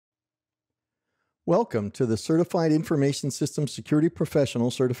Welcome to the Certified Information Systems Security Professional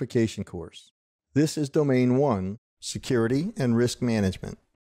Certification course. This is Domain 1, Security and Risk Management.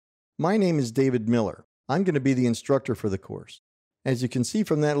 My name is David Miller. I'm going to be the instructor for the course. As you can see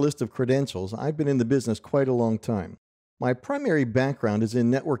from that list of credentials, I've been in the business quite a long time. My primary background is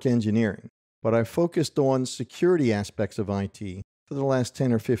in network engineering, but I've focused on security aspects of IT for the last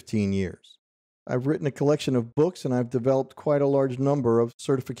 10 or 15 years. I've written a collection of books and I've developed quite a large number of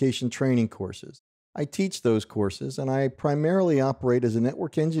certification training courses. I teach those courses and I primarily operate as a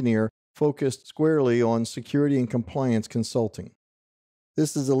network engineer focused squarely on security and compliance consulting.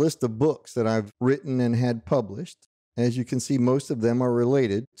 This is a list of books that I've written and had published. As you can see, most of them are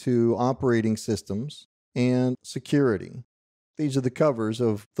related to operating systems and security. These are the covers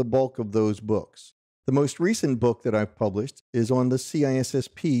of the bulk of those books. The most recent book that I've published is on the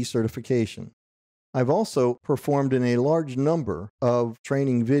CISSP certification. I've also performed in a large number of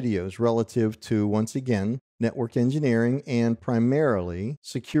training videos relative to, once again, network engineering and primarily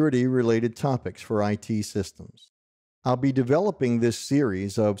security-related topics for IT systems. I'll be developing this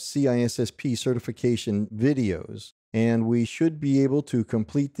series of CISSP certification videos, and we should be able to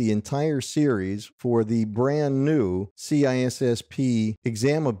complete the entire series for the brand new CISSP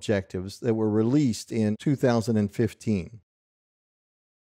exam objectives that were released in 2015.